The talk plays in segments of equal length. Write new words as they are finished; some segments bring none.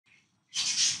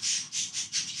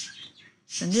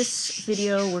So in this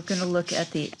video, we're going to look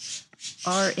at the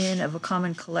Rn of a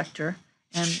common collector,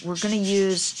 and we're going to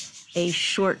use a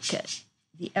shortcut.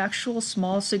 The actual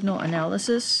small signal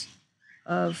analysis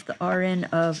of the Rn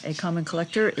of a common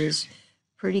collector is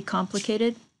pretty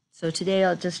complicated. So today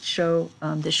I'll just show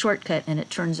the shortcut, and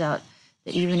it turns out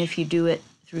that even if you do it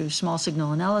through small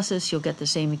signal analysis, you'll get the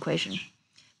same equation.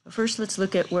 But first, let's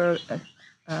look at where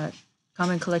a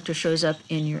common collector shows up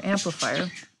in your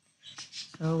amplifier.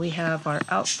 So we have our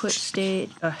output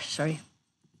stage, have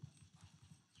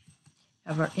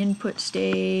our input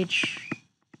stage.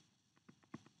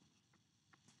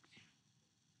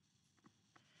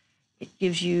 It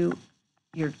gives you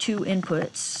your two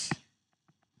inputs,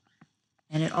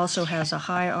 and it also has a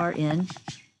high Rin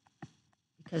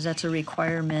because that's a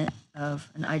requirement of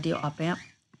an ideal op amp.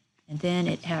 And then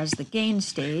it has the gain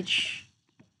stage,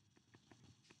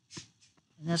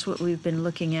 and that's what we've been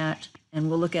looking at, and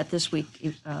we'll look at this week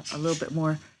a little bit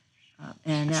more,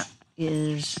 and that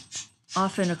is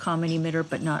often a common emitter,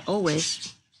 but not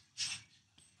always.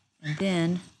 And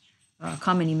then a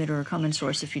common emitter or common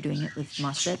source if you're doing it with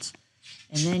MOSFETs.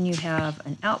 And then you have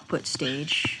an output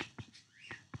stage.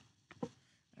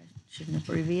 I shouldn't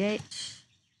abbreviate.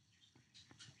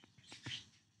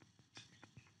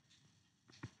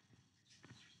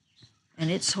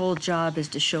 And its whole job is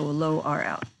to show a low R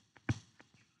out.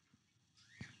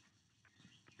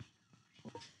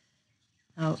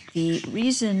 Now, the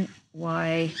reason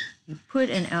why you put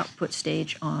an output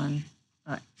stage on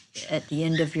at the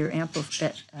end of your at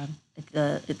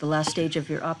the last stage of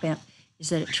your op amp is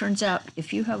that it turns out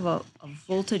if you have a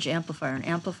voltage amplifier, an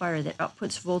amplifier that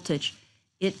outputs voltage,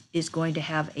 it is going to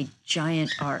have a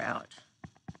giant R out.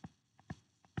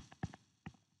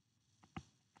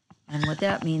 And what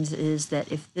that means is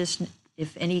that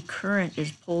if any current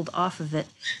is pulled off of it,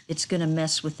 it's going to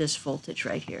mess with this voltage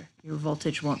right here. Your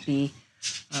voltage won't be,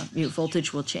 your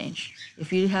voltage will change.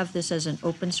 If you have this as an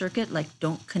open circuit, like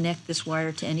don't connect this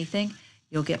wire to anything,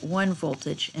 you'll get one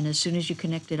voltage, and as soon as you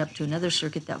connect it up to another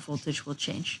circuit, that voltage will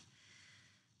change.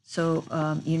 So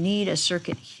you need a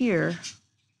circuit here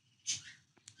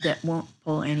that won't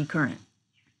pull any current.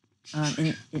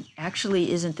 And it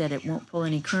actually isn't that it won't pull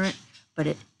any current, but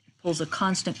it pulls a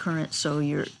constant current, so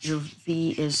your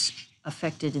V is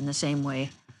affected in the same way,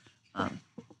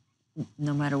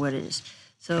 no matter what it is.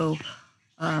 So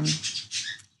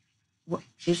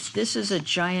if this is a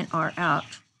giant R out,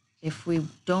 if we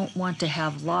don't want to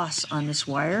have loss on this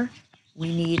wire,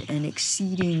 we need an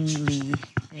exceedingly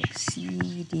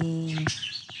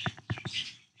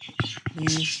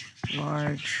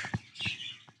large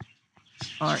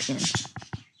Rin.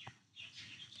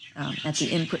 At the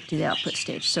input to the output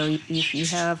stage. So if you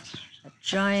have a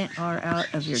giant R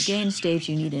out of your gain stage,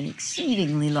 you need an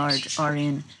exceedingly large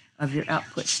Rin of your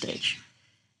output stage.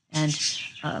 And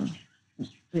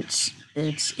it's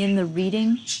in the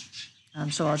reading,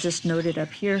 so I'll just note it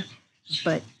up here.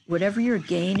 But whatever your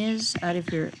gain is out of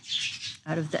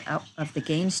the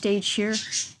gain stage here,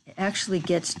 it actually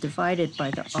gets divided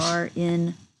by the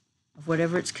Rin of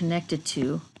whatever it's connected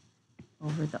to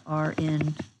over the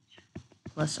Rin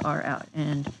plus R out.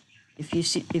 And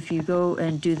if you go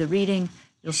and do the reading,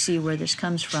 you'll see where this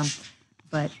comes from.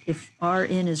 But if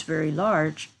Rin is very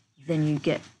large, then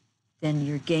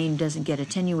your gain doesn't get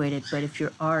attenuated. But if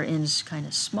your Rin's kind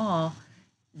of small,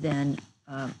 then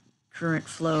current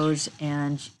flows,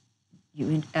 and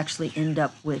you actually end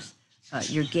up with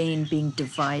your gain being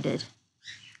divided.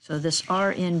 So this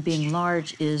Rin being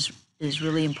large is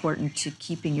really important to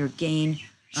keeping your gain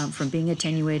from being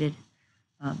attenuated.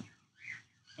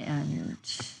 And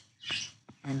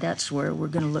that's where we're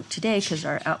going to look today, because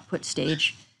our output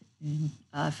stage,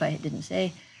 if I didn't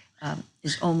say,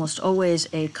 is almost always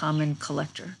a common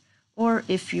collector. Or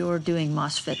if you're doing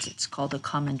MOSFETs, it's called a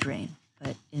common drain.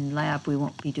 But in lab, we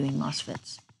won't be doing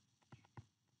MOSFETs.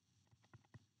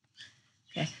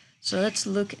 Okay, so let's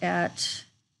look at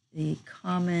the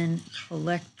common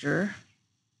collector.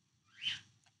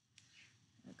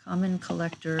 The common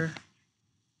collector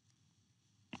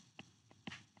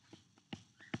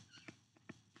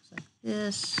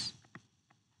this.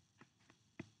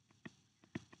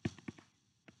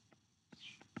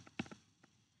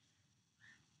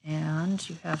 And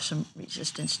you have some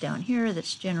resistance down here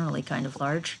that's generally kind of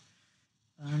large.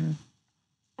 Again,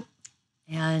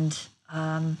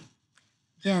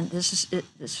 this is it.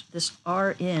 This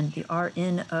Rin, the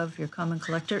Rin of your common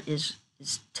collector is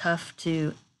tough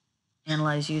to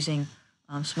analyze using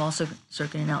small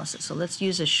circuit analysis. So let's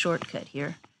use a shortcut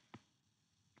here.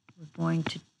 We're going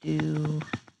to do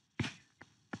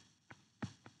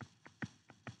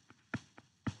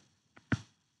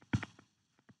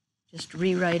just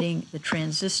rewriting the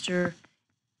transistor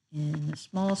in the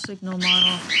small signal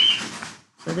model.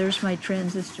 So there's my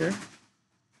transistor.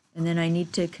 And then I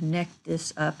need to connect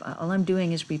this up. All I'm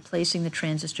doing is replacing the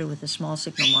transistor with a small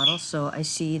signal model. So I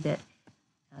see that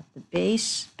at the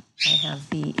base, I have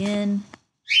V in.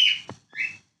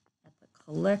 At the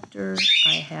collector,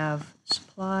 I have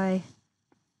supply.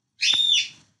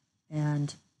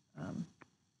 And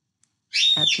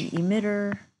at the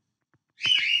emitter,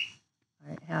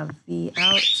 I have V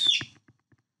out.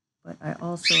 But I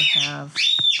also have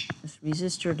this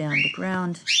resistor down to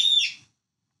ground.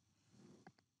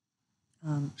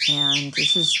 And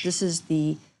this is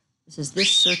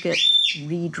this circuit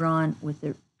redrawn with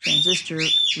the transistor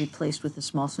replaced with a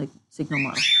small signal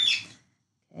model.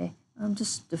 Okay,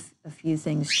 just a few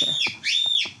things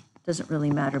doesn't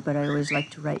really matter, but I always like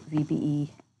to write VBE,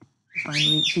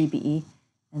 define VBE,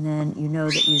 and then you know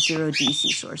that you zero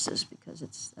DC sources because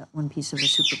it's that one piece of a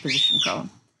superposition problem.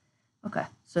 Okay,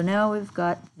 so now we've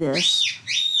got this.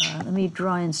 Let me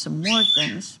draw in some more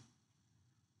things.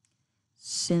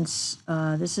 Since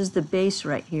this is the base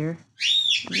right here,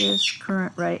 this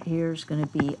current right here is going to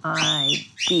be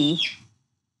IB.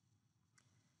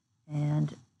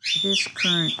 And this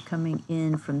current coming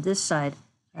in from this side,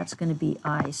 that's going to be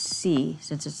IC,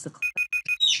 since it's the...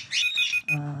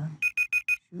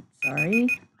 sorry.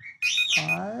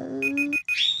 Pause.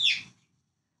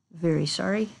 Very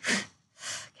sorry.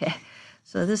 Okay,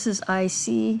 so this is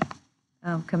IC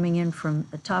coming in from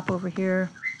the top over here.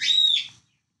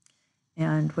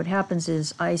 And what happens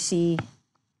is IC,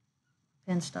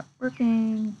 pen stopped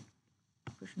working,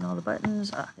 pushing all the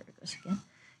buttons. Ah, there it goes again.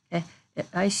 Okay,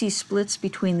 IC splits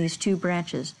between these two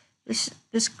branches.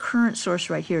 This current source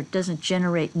right here doesn't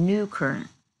generate new current.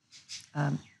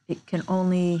 It can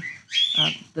only,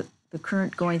 the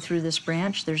current going through this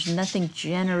branch, there's nothing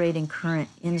generating current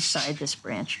inside this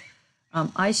branch.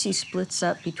 IC splits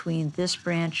up between this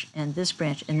branch and then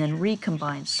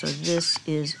recombines. So this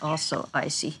is also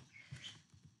IC.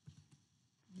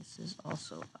 This is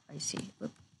also IC.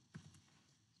 Whoop.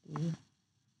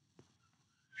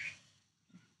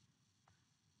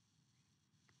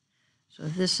 So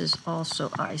this is also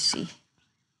IC.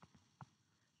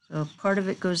 So part of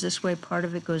it goes this way, part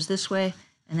of it goes this way,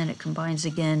 and then it combines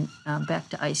again back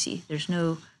to IC. There's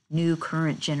no new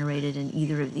current generated in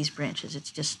either of these branches.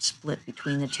 It's just split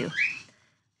between the two.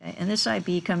 Okay, and this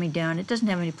IB coming down, it doesn't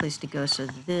have any place to go, so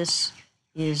this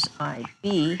is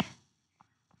IB.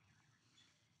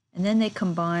 And then they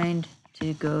combined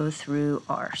to go through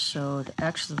R. So the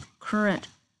actual current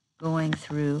going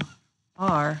through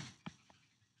R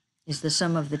is the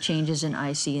sum of the changes in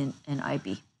IC and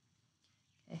IB.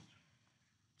 Okay.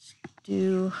 Let's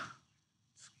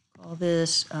call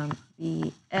this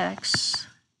Vx.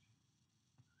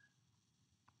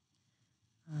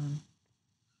 Come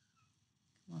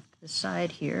off to the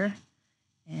side here,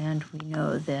 and we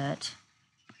know that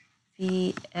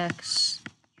Vx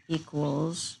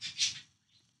equals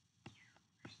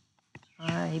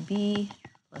IB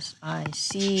plus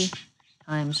IC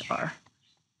times R.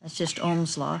 That's just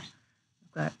Ohm's law.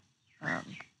 I've got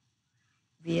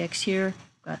Vx here.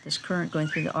 I've got this current going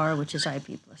through the R, which is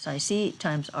IB plus IC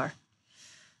times R.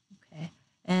 Okay,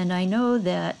 and I know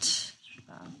that,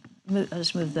 I'll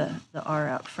just move the R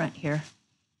out front here.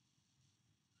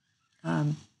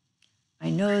 I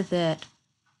know that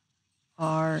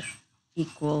R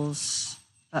equals,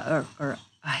 or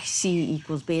IC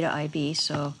equals beta IB,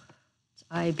 so it's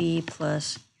IB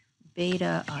plus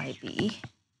beta IB.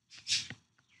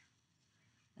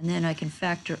 And then I can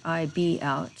factor IB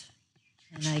out,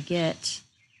 and I get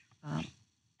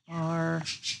R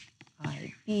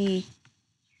IB.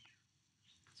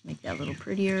 Let's make that a little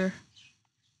prettier.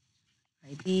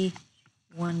 IB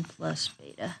 1 plus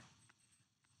beta.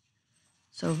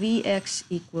 So Vx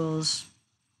equals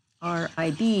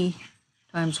RIB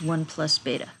times 1 plus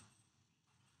beta.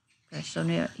 Okay, so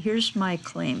now here's my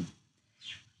claim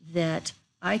that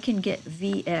I can get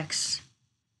Vx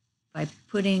by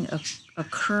putting a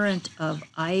current of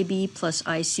IB plus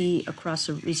IC across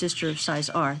a resistor of size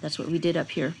R. That's what we did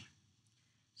up here.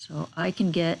 So I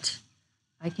can get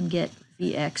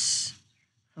Vx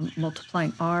from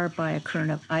multiplying R by a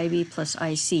current of IB plus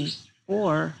IC,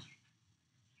 or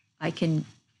I can,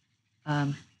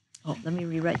 let me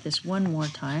rewrite this one more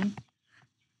time.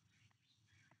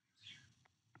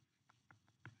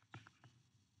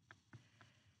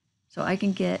 So I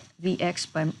can get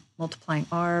Vx by multiplying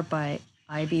R by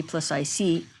IB plus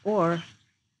IC, or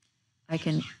I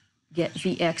can get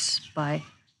Vx by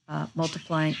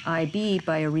multiplying IB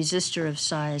by a resistor of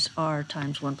size R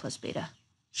times 1 plus beta.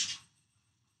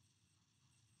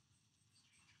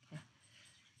 Okay.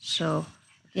 So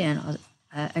again,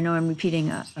 I know I'm repeating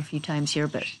a few times here,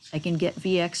 but I can get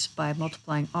Vx by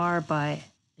multiplying R by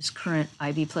this current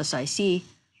IB plus IC,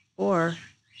 or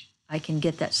I can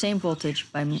get that same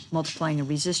voltage by multiplying a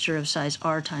resistor of size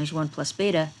R times 1 plus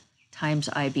beta times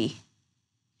IB.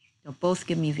 They'll both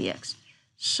give me Vx.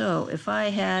 So if I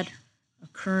had a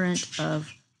current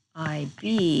of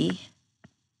IB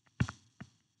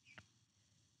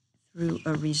through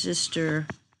a resistor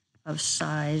of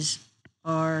size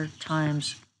R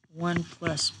times 1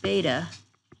 plus beta,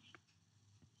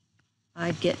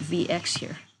 I'd get Vx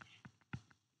here.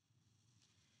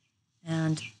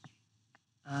 And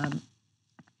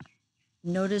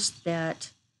notice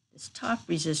that this top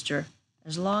resistor,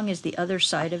 as long as the other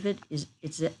side of it is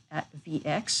at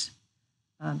Vx,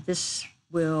 this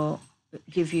will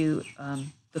give you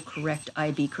the correct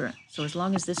IB current. So as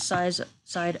long as this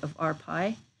side of R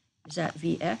pi is at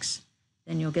Vx,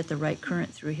 then you'll get the right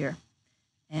current through here.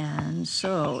 And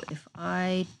so if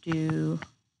I do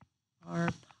R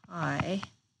pi,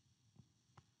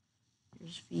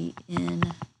 here's V in,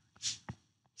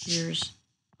 here's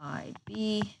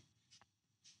IB.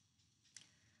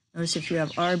 Notice if you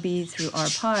have RB through R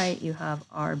pi, you have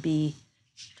RB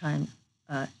time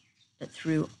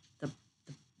through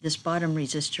this bottom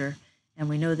resistor. And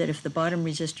we know that if the bottom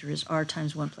resistor is R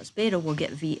times 1 plus beta, we'll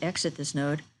get Vx at this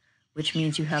node, which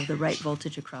means you have the right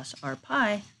voltage across R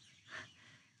pi,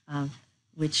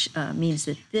 which means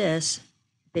that this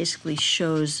basically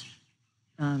shows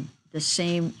the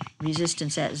same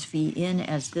resistance as V in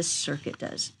as this circuit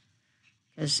does.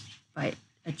 Because by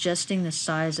adjusting the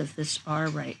size of this R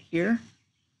right here,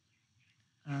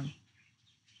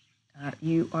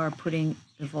 you are putting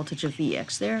the voltage of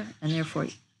Vx there, and therefore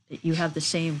you have the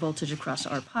same voltage across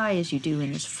R pi as you do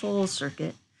in this full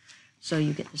circuit. So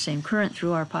you get the same current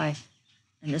through R pi,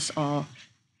 and this all,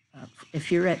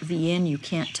 if you're at V in, you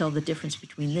can't tell the difference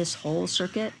between this whole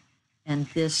circuit and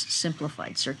this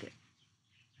simplified circuit.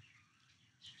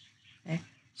 Okay,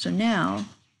 so now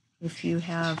if you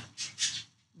have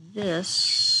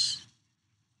this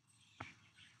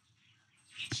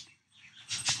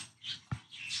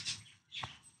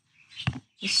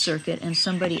circuit and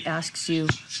somebody asks you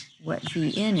what V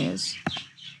in is,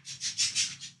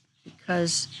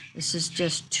 because this is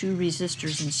just two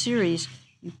resistors in series,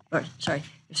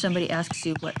 if somebody asks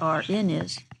you what R in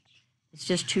is, it's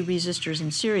just two resistors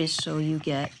in series, so you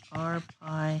get R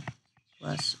pi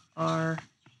plus R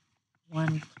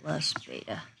 1 plus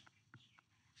beta.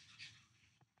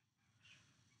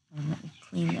 And let me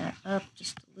clean that up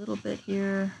just a little bit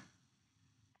here.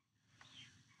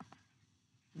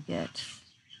 You get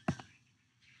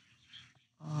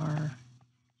R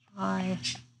pi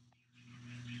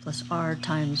plus R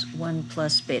times 1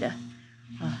 plus beta.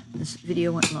 This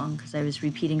video went long because I was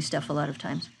repeating stuff a lot of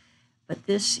times. But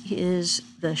this is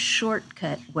the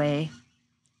shortcut way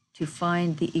to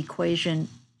find the equation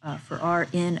for R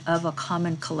in of a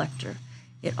common collector.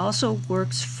 It also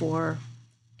works for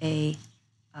a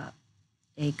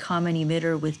common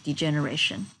emitter with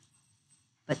degeneration.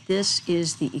 But this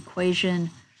is the equation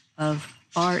of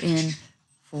R in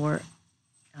for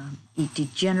a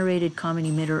degenerated common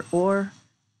emitter or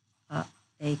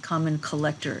a common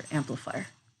collector amplifier.